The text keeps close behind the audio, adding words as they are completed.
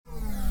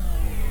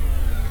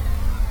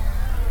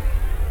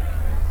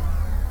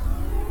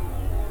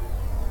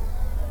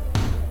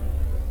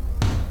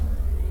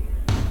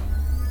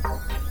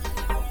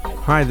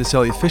Hi, this is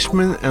Elliot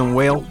Fishman, and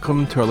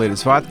welcome to our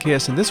latest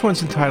vodcast. And this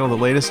one's entitled The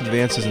Latest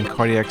Advances in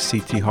Cardiac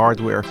CT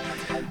Hardware.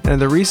 And at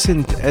the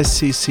recent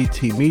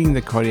SCCT meeting,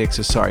 the Cardiac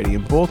Society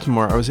in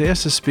Baltimore, I was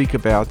asked to speak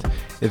about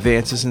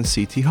advances in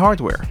CT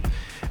hardware.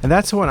 And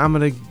that's what I'm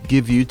going to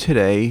give you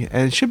today.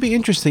 And it should be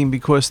interesting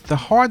because the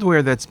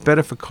hardware that's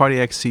better for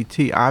cardiac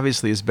CT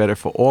obviously is better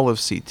for all of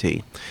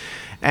CT.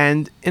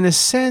 And in a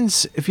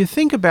sense, if you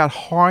think about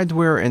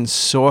hardware and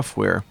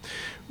software,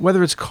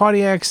 whether it's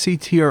cardiac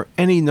CT or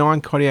any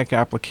non-cardiac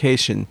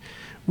application,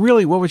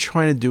 really what we're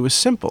trying to do is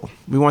simple.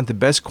 We want the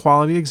best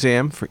quality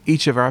exam for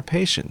each of our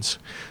patients.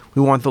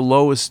 We want the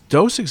lowest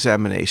dose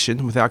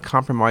examination without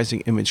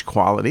compromising image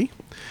quality.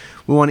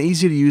 We want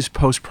easy-to-use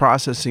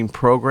post-processing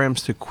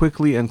programs to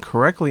quickly and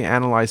correctly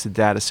analyze the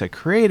data set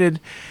created,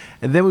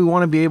 and then we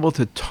want to be able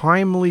to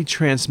timely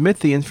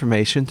transmit the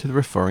information to the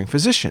referring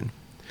physician.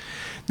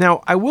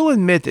 Now, I will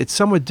admit it's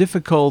somewhat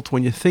difficult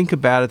when you think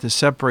about it to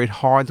separate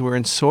hardware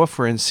and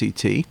software in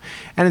CT,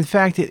 and in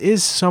fact it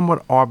is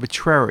somewhat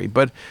arbitrary,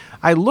 but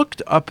I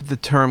looked up the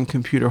term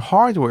computer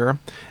hardware,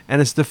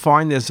 and it's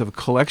defined as a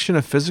collection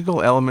of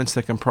physical elements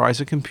that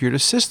comprise a computer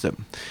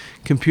system.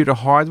 Computer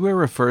hardware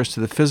refers to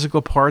the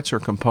physical parts or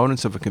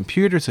components of a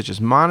computer, such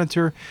as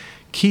monitor,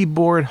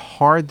 keyboard,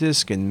 hard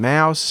disk, and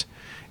mouse.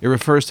 It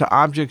refers to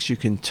objects you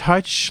can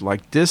touch,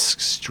 like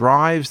disks,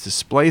 drives,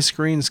 display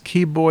screens,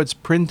 keyboards,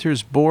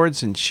 printers,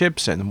 boards, and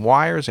chips, and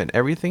wires, and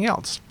everything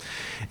else.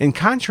 In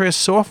contrast,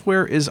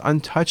 software is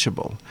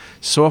untouchable.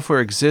 Software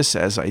exists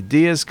as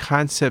ideas,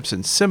 concepts,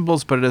 and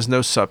symbols, but it has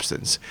no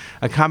substance.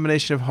 A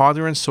combination of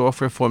hardware and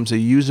software forms a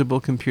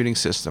usable computing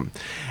system.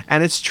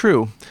 And it's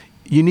true.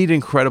 You need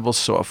incredible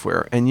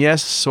software. And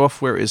yes,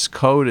 software is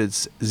code,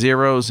 it's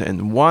zeros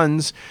and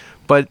ones,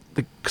 but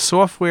the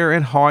software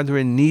and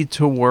hardware need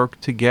to work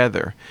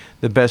together.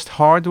 The best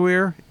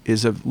hardware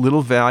is of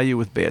little value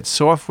with bad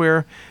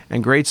software,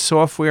 and great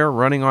software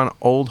running on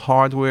old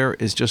hardware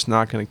is just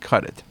not going to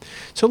cut it.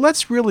 So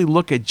let's really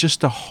look at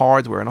just the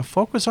hardware, and I'll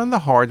focus on the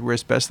hardware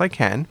as best I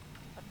can.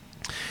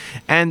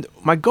 And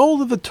my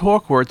goal of the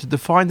talk were to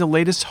define the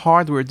latest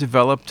hardware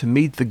developed to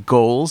meet the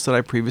goals that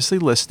I previously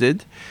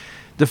listed,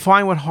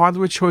 define what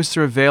hardware choices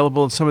are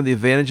available and some of the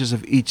advantages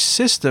of each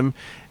system,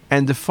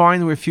 and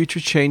define where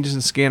future changes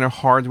in scanner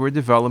hardware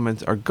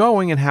development are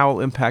going and how it will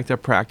impact our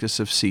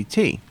practice of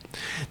CT.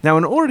 Now,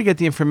 in order to get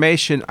the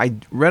information, I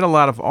read a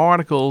lot of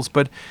articles,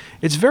 but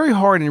it's very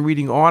hard in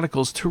reading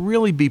articles to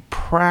really be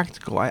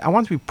practical. I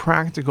want to be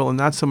practical and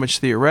not so much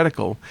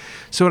theoretical.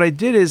 So what I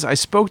did is I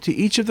spoke to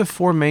each of the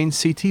four main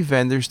CT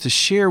vendors to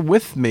share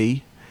with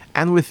me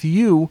and with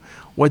you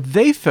what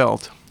they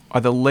felt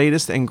are the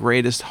latest and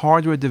greatest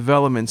hardware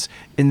developments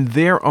in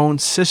their own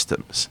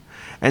systems.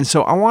 And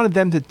so I wanted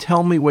them to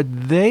tell me what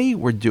they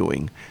were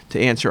doing to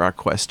answer our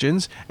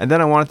questions, and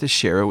then I wanted to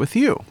share it with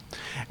you.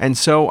 And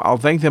so I'll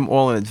thank them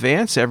all in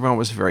advance. Everyone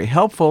was very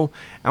helpful.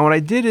 And what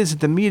I did is at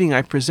the meeting,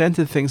 I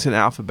presented things in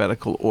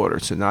alphabetical order,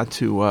 so not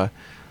to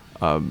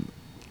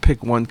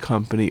pick one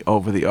company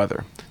over the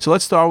other. So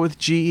let's start with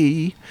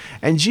GE.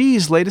 And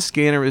GE's latest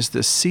scanner is the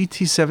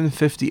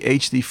CT750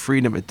 HD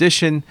Freedom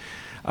Edition.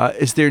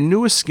 It's their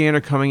newest scanner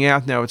coming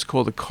out now. It's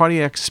called the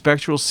Cardiac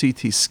Spectral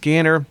CT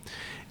Scanner.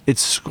 It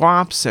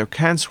swaps or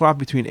can swap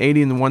between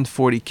 80 and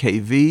 140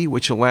 kV,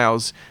 which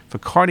allows for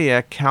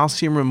cardiac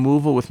calcium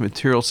removal with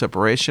material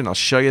separation. I'll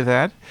show you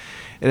that.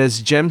 It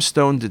has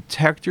gemstone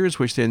detectors,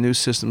 which their new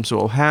systems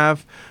all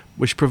have,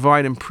 which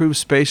provide improved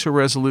spatial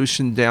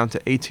resolution down to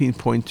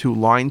 18.2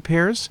 line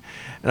pairs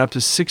and up to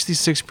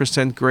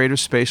 66% greater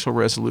spatial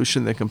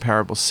resolution than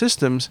comparable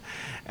systems,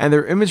 and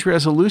their image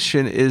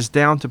resolution is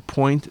down to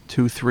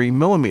 0.23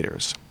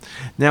 millimeters.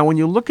 Now, when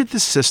you look at the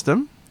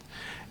system,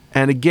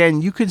 and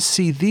again, you can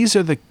see these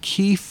are the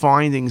key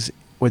findings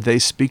what they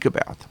speak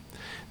about.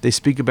 They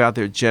speak about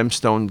their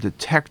gemstone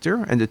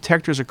detector, and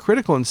detectors are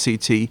critical in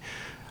CT.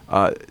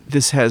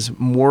 This has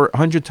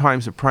 100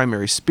 times the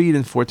primary speed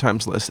and 4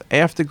 times less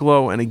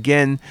afterglow. And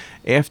again,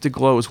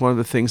 afterglow is one of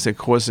the things that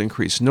causes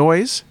increased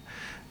noise.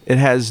 It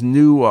has the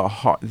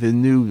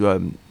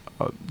new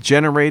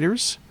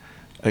generators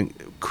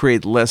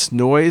create less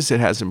noise. It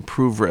has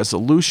improved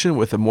resolution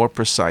with a more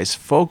precise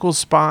focal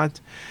spot.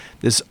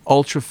 This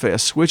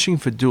ultra-fast switching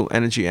for dual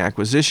energy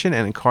acquisition,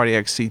 and in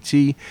cardiac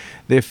CT,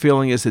 their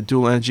feeling is that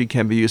dual energy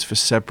can be used for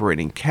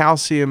separating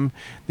calcium.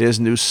 There's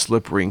new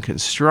slip ring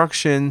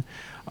construction.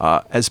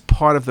 As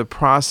part of the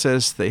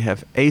process, they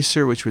have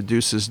ACER, which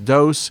reduces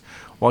dose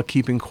while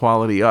keeping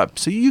quality up.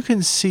 So you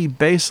can see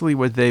basically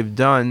what they've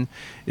done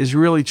is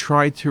really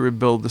try to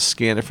rebuild the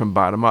scanner from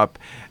bottom up.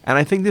 And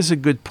I think this is a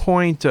good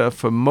point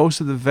for most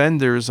of the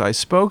vendors I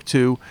spoke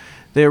to.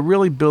 They're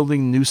really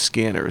building new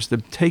scanners. They're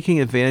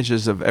taking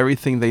advantages of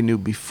everything they knew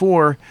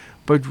before,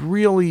 but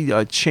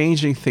really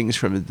changing things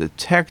from the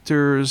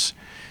detectors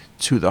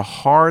to the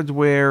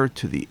hardware,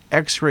 to the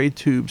X-ray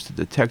tubes, to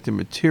detector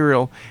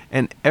material,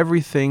 and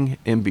everything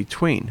in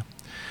between.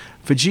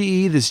 For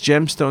GE, this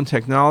gemstone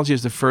technology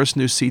is the first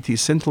new CT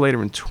scintillator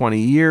in 20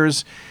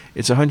 years.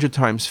 It's 100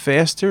 times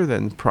faster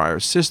than prior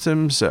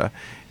systems.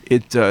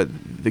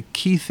 The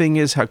key thing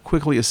is how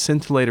quickly a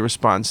scintillator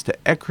responds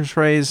to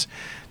X-rays.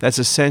 That's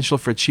essential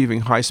for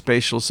achieving high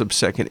spatial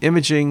sub-second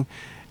imaging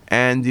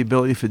and the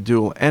ability for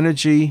dual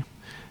energy.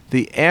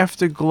 The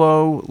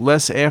afterglow,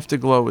 less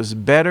afterglow is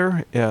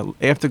better.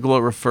 Afterglow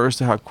refers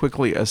to how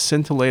quickly a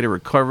scintillator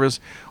recovers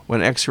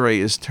when X-ray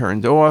is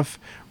turned off.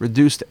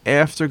 Reduced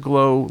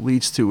afterglow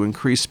leads to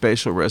increased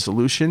spatial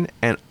resolution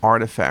and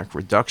artifact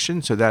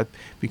reduction, so that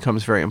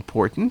becomes very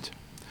important.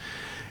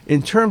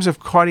 In terms of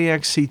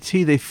cardiac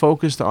CT, they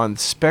focused on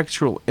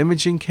spectral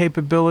imaging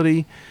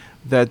capability,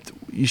 that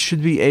you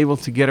should be able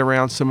to get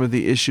around some of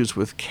the issues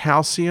with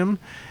calcium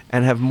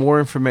and have more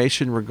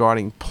information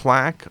regarding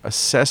plaque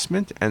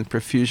assessment and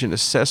perfusion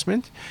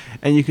assessment.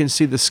 And you can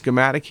see the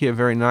schematic here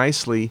very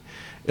nicely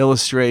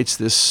illustrates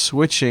this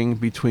switching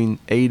between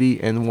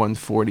 80 and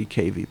 140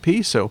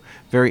 kVp, so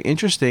very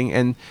interesting.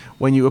 And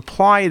when you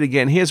apply it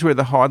again, here's where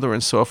the hardware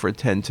and software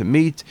tend to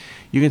meet.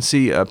 You can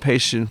see a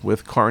patient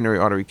with coronary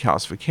artery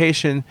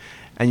calcification,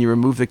 and you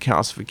remove the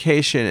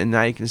calcification, and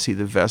now you can see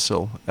the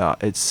vessel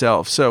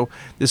itself. So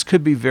this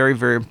could be very,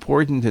 very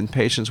important in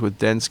patients with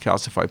dense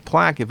calcified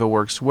plaque, if it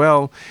works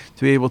well,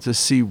 to be able to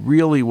see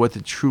really what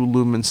the true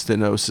lumen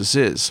stenosis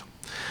is.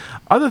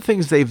 Other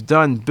things they've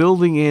done,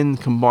 building in,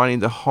 combining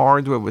the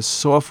hardware with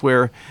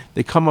software,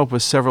 they come up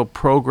with several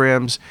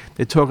programs.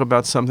 They talk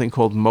about something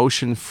called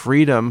Motion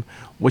Freedom,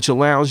 which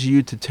allows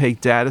you to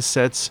take data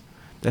sets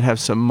that have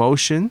some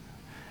motion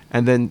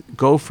and then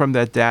go from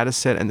that data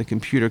set, and the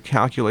computer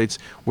calculates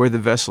where the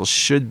vessels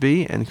should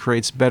be and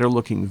creates better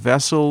looking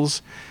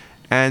vessels.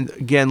 And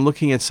again,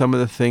 looking at some of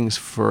the things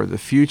for the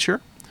future.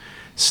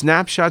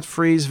 Snapshot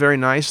freeze very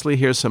nicely.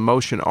 Here's some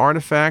motion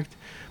artifact,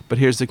 but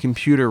here's the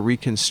computer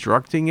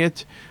reconstructing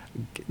it,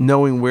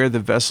 knowing where the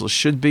vessels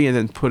should be, and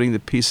then putting the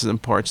pieces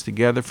and parts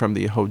together from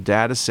the whole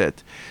data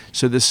set.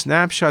 So the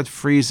snapshot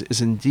freeze is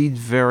indeed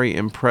very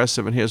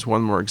impressive. And here's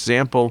one more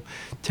example,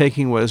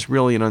 taking what is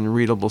really an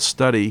unreadable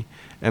study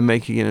and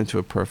making it into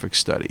a perfect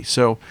study.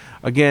 So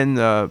again,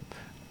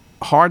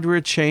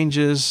 hardware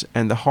changes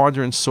and the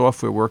hardware and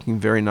software working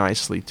very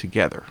nicely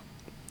together.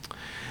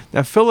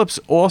 Now, Philips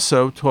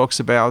also talks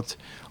about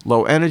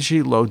low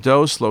energy, low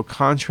dose, low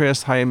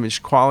contrast, high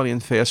image quality,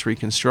 and fast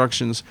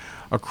reconstructions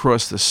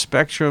across the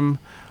spectrum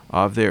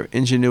of their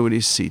Ingenuity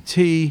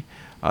CT,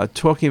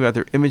 talking about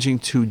their Imaging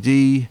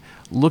 2D,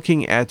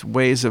 looking at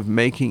ways of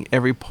making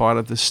every part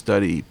of the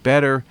study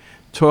better,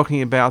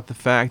 talking about the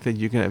fact that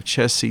you can have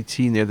chest CT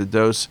near the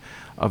dose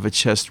of a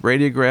chest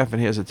radiograph, and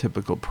here's a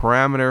typical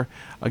parameter.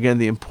 Again,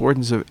 the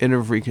importance of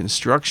iterative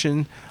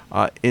reconstruction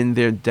in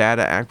their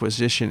data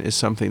acquisition is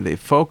something they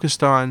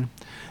focused on.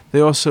 They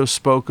also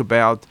spoke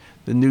about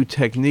the new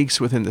techniques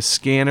within the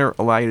scanner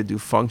allow you to do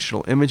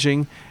functional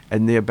imaging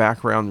at near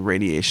background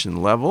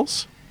radiation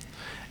levels.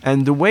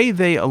 And the way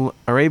they are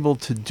able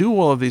to do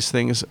all of these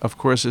things, of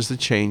course, is the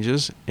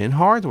changes in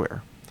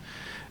hardware.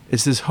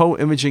 It's this whole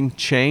imaging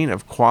chain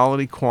of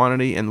quality,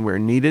 quantity, and where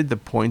needed, the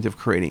point of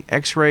creating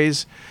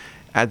X-rays.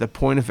 At the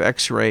point of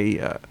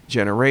X-ray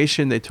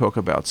generation, they talk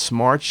about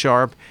Smart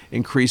Sharp,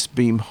 increased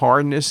beam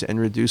hardness, and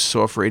reduced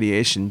soft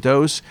radiation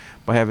dose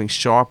by having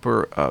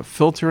sharper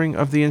filtering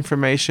of the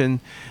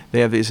information.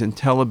 They have these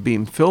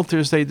IntelliBeam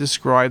filters they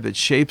describe that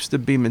shapes the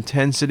beam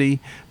intensity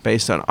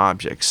based on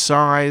object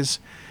size.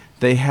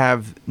 They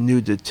have new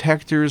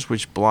detectors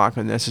which block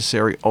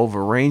unnecessary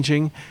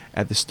overranging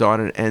at the start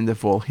and end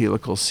of all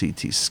helical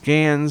CT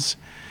scans.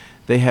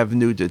 They have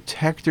new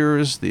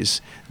detectors.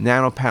 This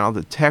nanopanel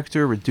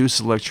detector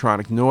reduces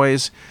electronic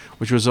noise,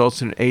 which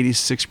results in an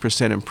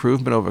 86%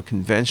 improvement over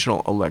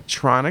conventional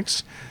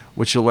electronics,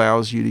 which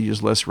allows you to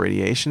use less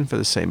radiation for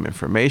the same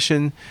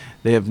information.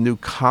 They have new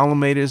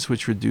collimators,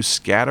 which reduce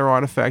scatter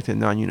artifact and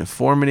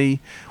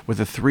non-uniformity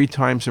with a 3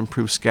 times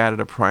improved scatter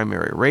to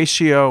primary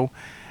ratio.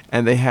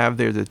 And they have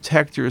their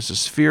detectors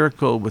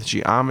spherical with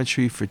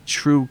geometry for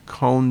true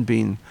cone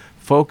beam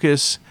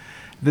focus.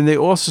 Then they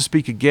also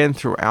speak again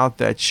throughout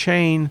that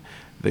chain,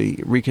 the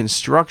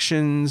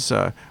reconstructions,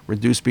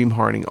 reduced beam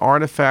hardening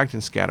artifact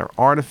and scatter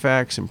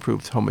artifacts,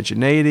 improved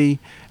homogeneity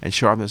and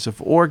sharpness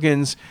of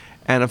organs,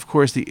 and of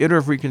course the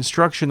iterative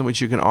reconstruction, which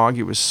you can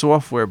argue is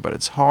software, but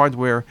it's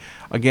hardware,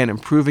 again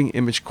improving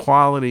image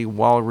quality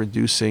while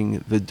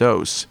reducing the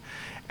dose.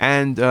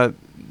 And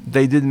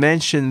they did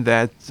mention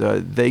that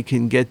they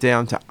can get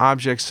down to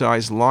object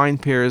size line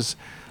pairs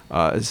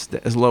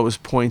as low as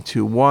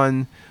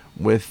 0.21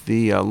 with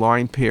the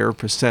line pair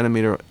per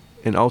centimeter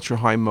in ultra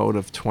high mode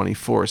of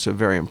 24. So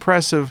very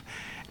impressive.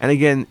 And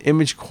again,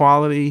 image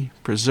quality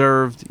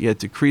preserved, yet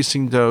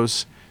decreasing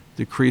dose,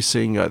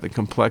 decreasing the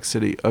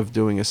complexity of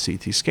doing a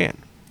CT scan.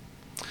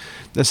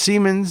 Now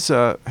Siemens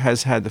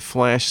has had the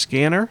Flash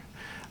scanner,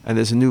 and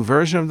there's a new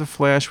version of the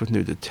Flash with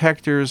new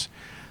detectors.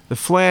 The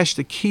Flash,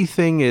 the key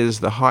thing is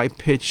the high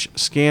pitch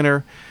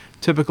scanner.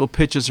 Typical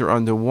pitches are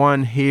under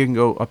 1. Here you can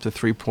go up to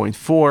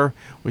 3.4,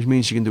 which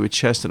means you can do a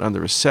chest in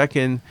under a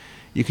second.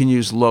 You can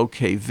use low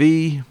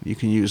KV. You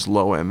can use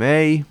low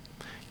MA.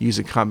 Use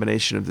a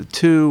combination of the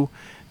two.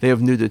 They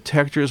have new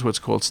detectors, what's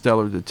called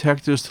stellar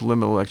detectors, to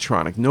limit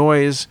electronic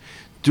noise.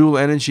 Dual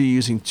energy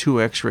using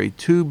 2 X-ray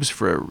tubes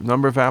for a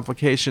number of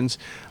applications,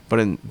 but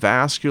in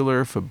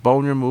vascular for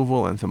bone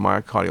removal and for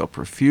myocardial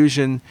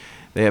perfusion.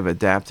 They have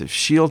adaptive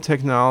shield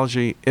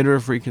technology,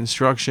 iterative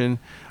reconstruction,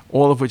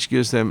 all of which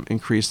gives them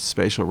increased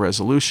spatial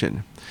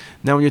resolution.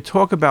 Now, when you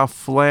talk about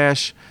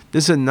flash,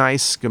 this is a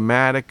nice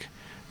schematic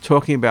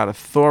talking about a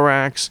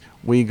thorax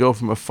where you go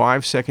from a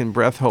 5-second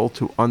breath hold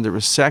to under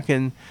a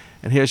second.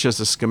 And here's just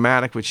a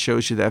schematic which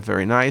shows you that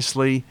very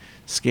nicely.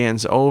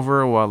 Scans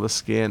over while the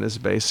scan is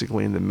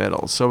basically in the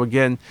middle. So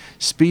again,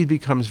 speed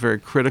becomes very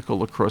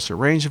critical across a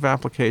range of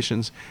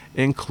applications,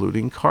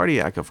 including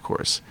cardiac, of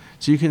course.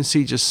 So you can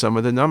see just some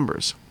of the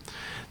numbers.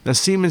 Now,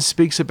 Siemens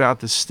speaks about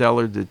the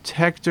Stellar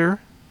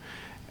detector,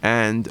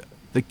 and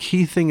the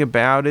key thing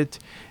about it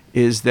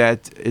is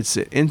that it's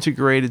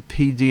integrated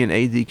PD and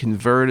AD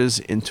converters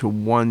into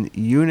one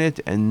unit.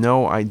 And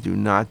no, I do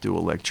not do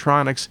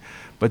electronics,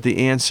 but the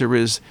answer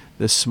is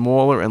the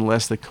smaller and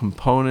less the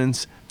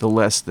components, the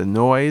less the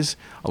noise.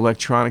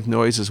 Electronic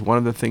noise is one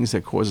of the things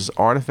that causes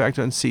artifact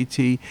on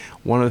CT,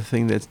 one of the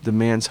things that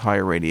demands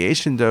higher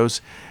radiation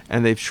dose,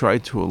 and they've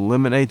tried to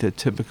eliminate the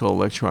typical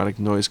electronic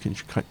noise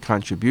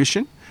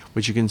contribution,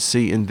 which you can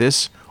see in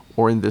this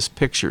or in this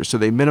picture. So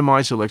they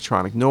minimize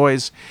electronic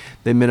noise,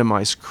 they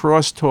minimize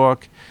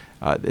crosstalk,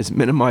 it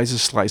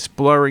minimizes slice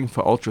blurring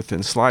for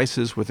ultra-thin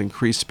slices with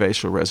increased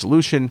spatial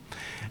resolution.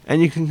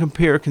 And you can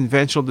compare a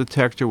conventional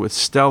detector with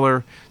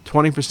Stellar,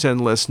 20%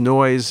 less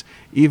noise,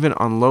 even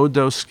on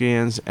low-dose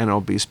scans and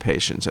obese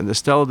patients. And the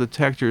Stellar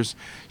detectors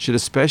should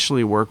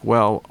especially work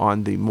well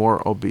on the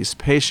more obese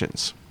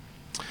patients.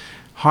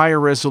 Higher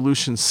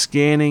resolution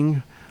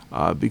scanning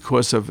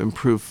because of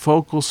improved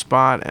focal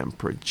spot and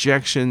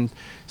projection.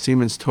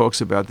 Siemens talks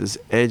about this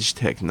edge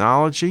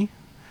technology,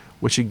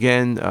 which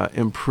again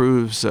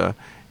improves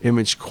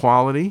image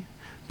quality.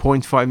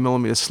 0.5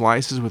 millimeter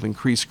slices with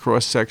increased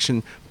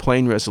cross-section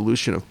plane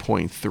resolution of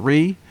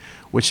 0.3,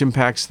 which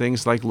impacts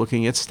things like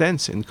looking at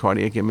stents in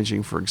cardiac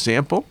imaging, for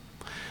example,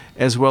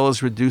 as well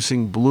as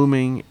reducing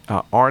blooming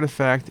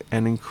artifact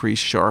and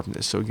increased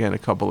sharpness. So again, a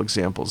couple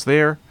examples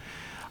there.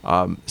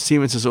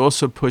 Siemens has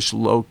also pushed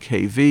low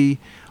kV,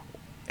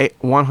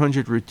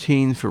 100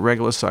 routine for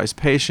regular-sized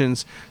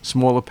patients,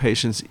 smaller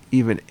patients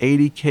even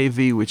 80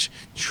 kV, which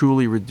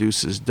truly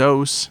reduces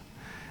dose.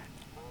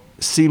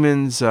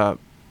 Siemens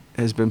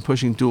has been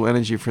pushing dual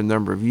energy for a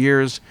number of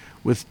years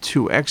with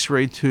 2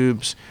 X-ray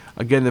tubes.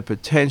 Again, the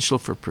potential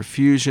for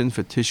perfusion,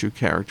 for tissue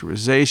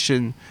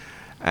characterization,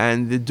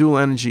 and the dual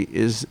energy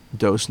is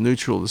dose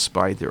neutral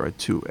despite there are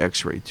 2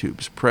 X-ray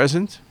tubes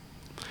present.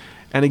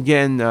 And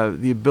again,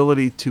 the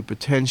ability to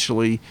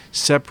potentially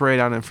separate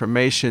out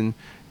information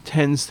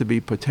tends to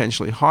be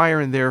potentially higher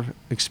in their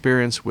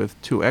experience with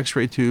 2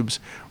 X-ray tubes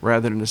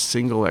rather than a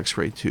single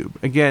X-ray tube.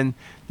 Again,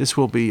 this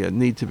will be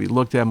need to be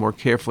looked at more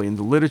carefully in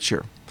the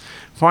literature.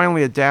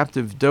 Finally,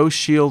 adaptive dose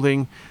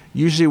shielding.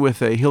 Usually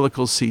with a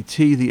helical CT,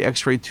 the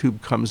X-ray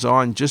tube comes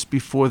on just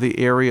before the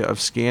area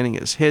of scanning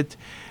is hit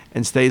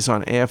and stays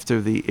on after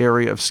the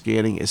area of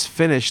scanning is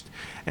finished.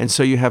 And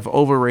so you have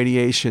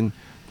over-radiation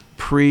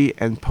pre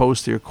and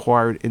post the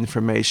acquired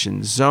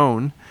information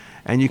zone.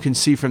 And you can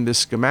see from this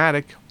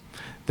schematic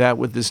that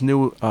with this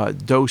new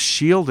dose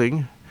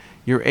shielding,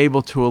 you're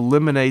able to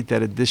eliminate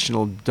that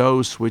additional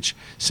dose, which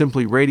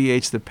simply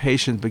radiates the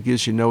patient but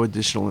gives you no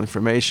additional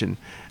information.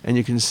 And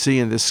you can see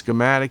in this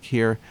schematic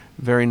here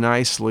very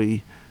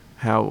nicely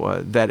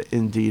how that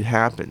indeed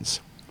happens.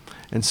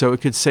 And so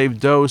it could save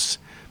dose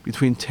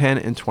between 10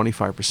 and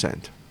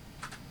 25%.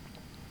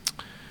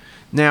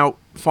 Now,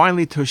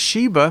 finally,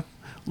 Toshiba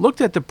looked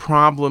at the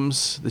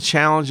problems, the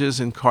challenges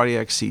in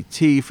cardiac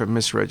CT from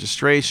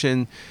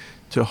misregistration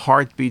to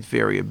heartbeat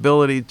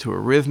variability, to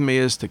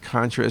arrhythmias, to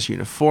contrast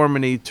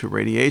uniformity, to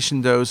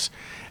radiation dose,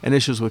 and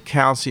issues with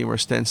calcium or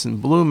Stenson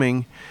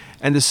blooming,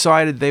 and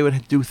decided they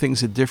would do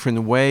things a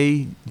different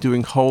way,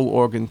 doing whole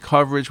organ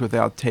coverage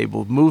without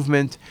table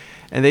movement,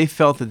 and they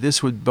felt that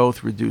this would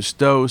both reduce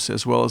dose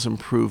as well as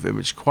improve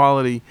image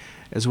quality,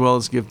 as well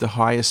as give the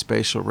highest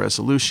spatial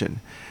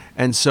resolution.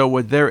 And so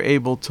what they're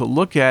able to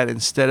look at,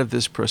 instead of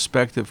this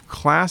prospective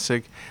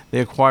classic, they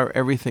acquire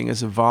everything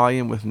as a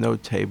volume with no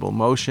table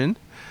motion.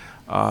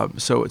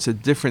 So it's a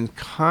different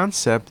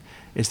concept.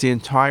 It's the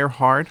entire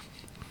heart,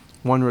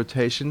 one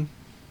rotation,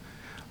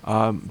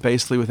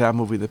 basically without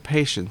moving the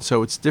patient.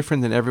 So it's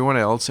different than everyone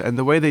else. And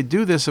the way they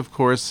do this, of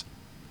course,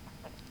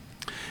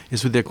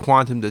 is with their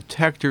quantum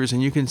detectors.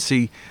 And you can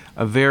see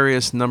a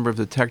various number of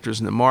detectors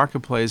in the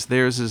marketplace.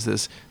 Theirs is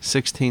this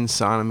 16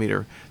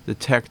 centimeter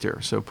detector,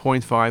 so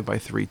 0.5 by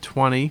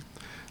 320.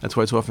 That's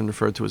why it's often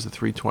referred to as the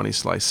 320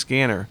 slice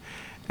scanner.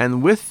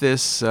 And with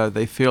this,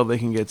 they feel they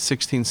can get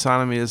 16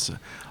 centimeters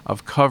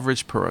of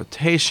coverage per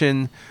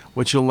rotation,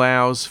 which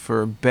allows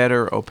for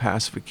better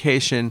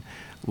opacification,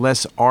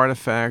 less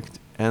artifact,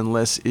 and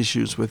less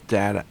issues with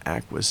data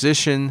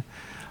acquisition.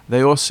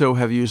 They also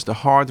have used the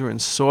hardware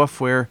and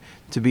software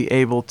to be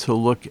able to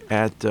look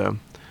at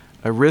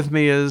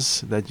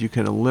arrhythmias, that you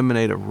can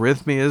eliminate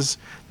arrhythmias,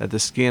 that the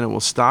scanner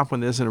will stop when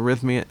there's an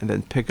arrhythmia and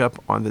then pick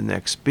up on the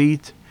next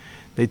beat.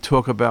 They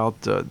talk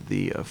about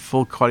the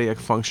full cardiac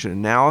function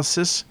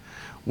analysis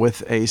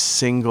with a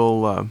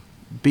single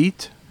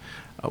beat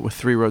with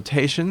 3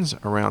 rotations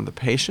around the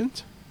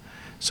patient.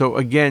 So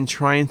again,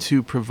 trying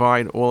to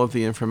provide all of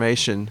the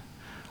information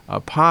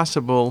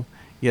possible,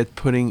 yet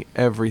putting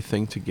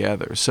everything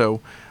together.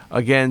 So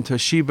again,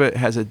 Toshiba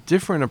has a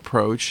different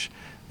approach.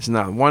 It's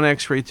not one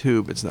X-ray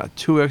tube, it's not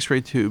 2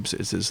 X-ray tubes,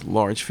 it's this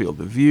large field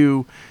of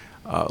view,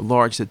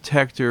 large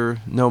detector,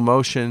 no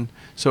motion.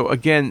 So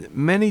again,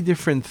 many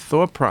different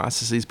thought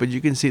processes, but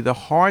you can see the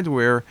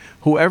hardware,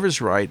 whoever's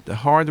right, the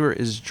hardware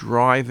is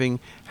driving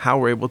how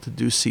we're able to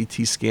do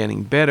CT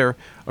scanning better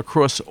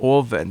across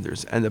all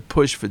vendors. And the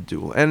push for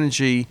dual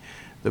energy,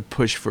 the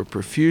push for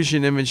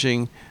perfusion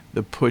imaging,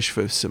 the push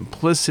for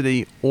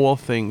simplicity, all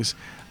things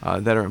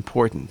that are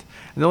important.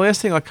 And the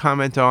last thing I'll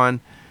comment on,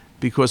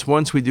 because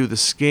once we do the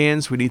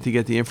scans, we need to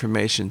get the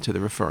information to the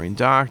referring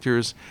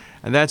doctors.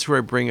 And that's where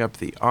I bring up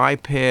the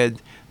iPad,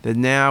 that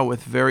now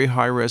with very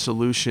high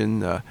resolution,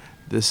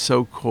 the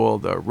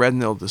so-called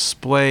retinal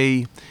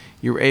display,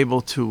 you're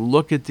able to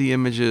look at the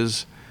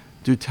images,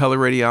 do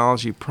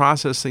teleradiology,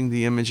 processing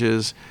the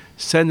images,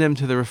 send them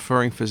to the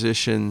referring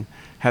physician,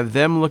 have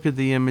them look at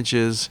the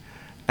images.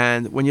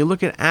 And when you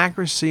look at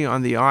accuracy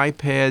on the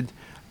iPad,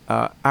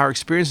 our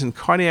experience in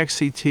cardiac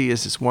CT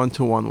is this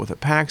 1-to-1 with a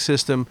PAC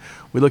system.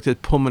 We looked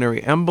at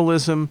pulmonary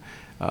embolism,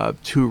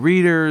 2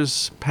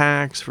 readers,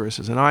 PACs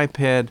versus an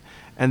iPad,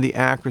 and the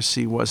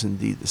accuracy was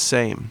indeed the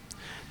same.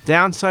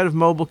 Downside of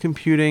mobile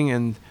computing,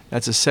 and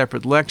that's a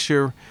separate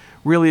lecture,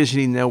 really is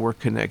you need network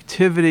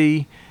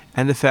connectivity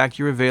and the fact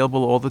you're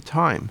available all the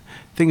time.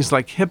 Things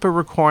like HIPAA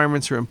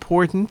requirements are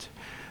important,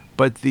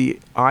 but the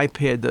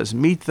iPad does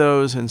meet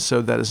those, and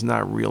so that is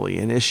not really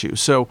an issue.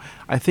 So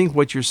I think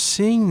what you're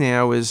seeing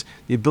now is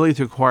the ability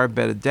to acquire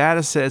better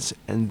data sets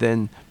and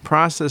then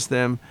process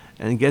them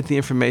and get the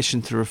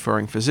information to the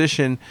referring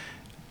physician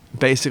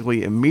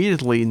basically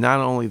immediately, not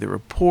only the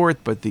report,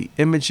 but the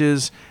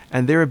images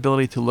and their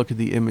ability to look at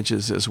the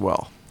images as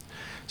well.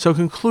 So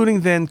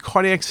concluding then,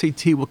 cardiac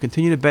CT will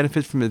continue to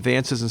benefit from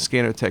advances in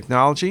scanner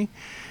technology,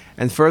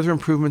 and further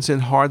improvements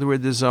in hardware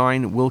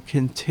design will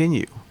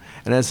continue.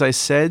 And as I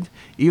said,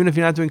 even if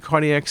you're not doing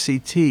cardiac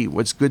CT,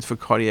 what's good for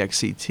cardiac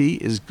CT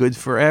is good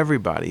for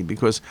everybody,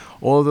 because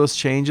all of those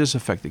changes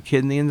affect the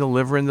kidney and the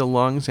liver and the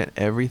lungs and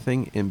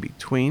everything in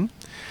between.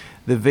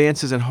 The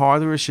advances in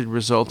hardware should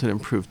result in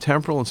improved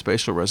temporal and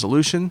spatial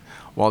resolution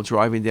while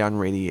driving down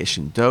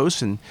radiation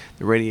dose, and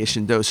the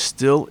radiation dose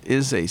still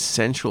is a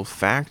central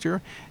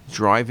factor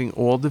driving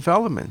all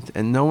development,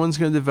 and no one's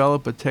going to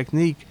develop a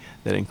technique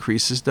that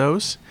increases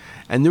dose.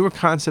 And newer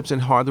concepts in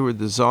hardware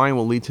design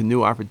will lead to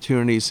new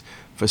opportunities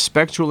for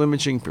spectral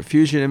imaging,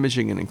 perfusion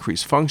imaging, and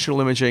increased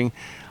functional imaging.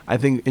 I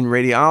think in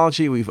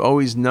radiology, we've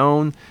always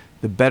known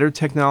the better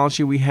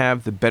technology we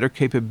have, the better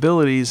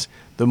capabilities,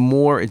 the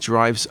more it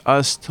drives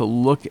us to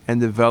look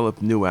and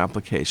develop new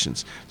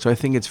applications. So I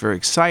think it's very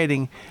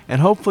exciting, and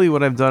hopefully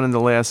what I've done in the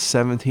last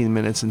 17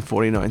 minutes and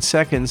 49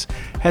 seconds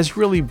has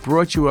really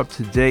brought you up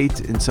to date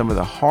in some of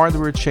the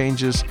hardware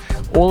changes.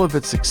 All of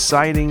it's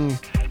exciting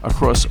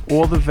across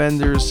all the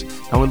vendors,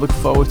 and we look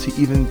forward to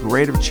even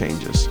greater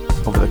changes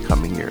over the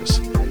coming years.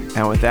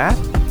 And with that,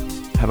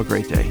 have a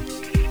great day.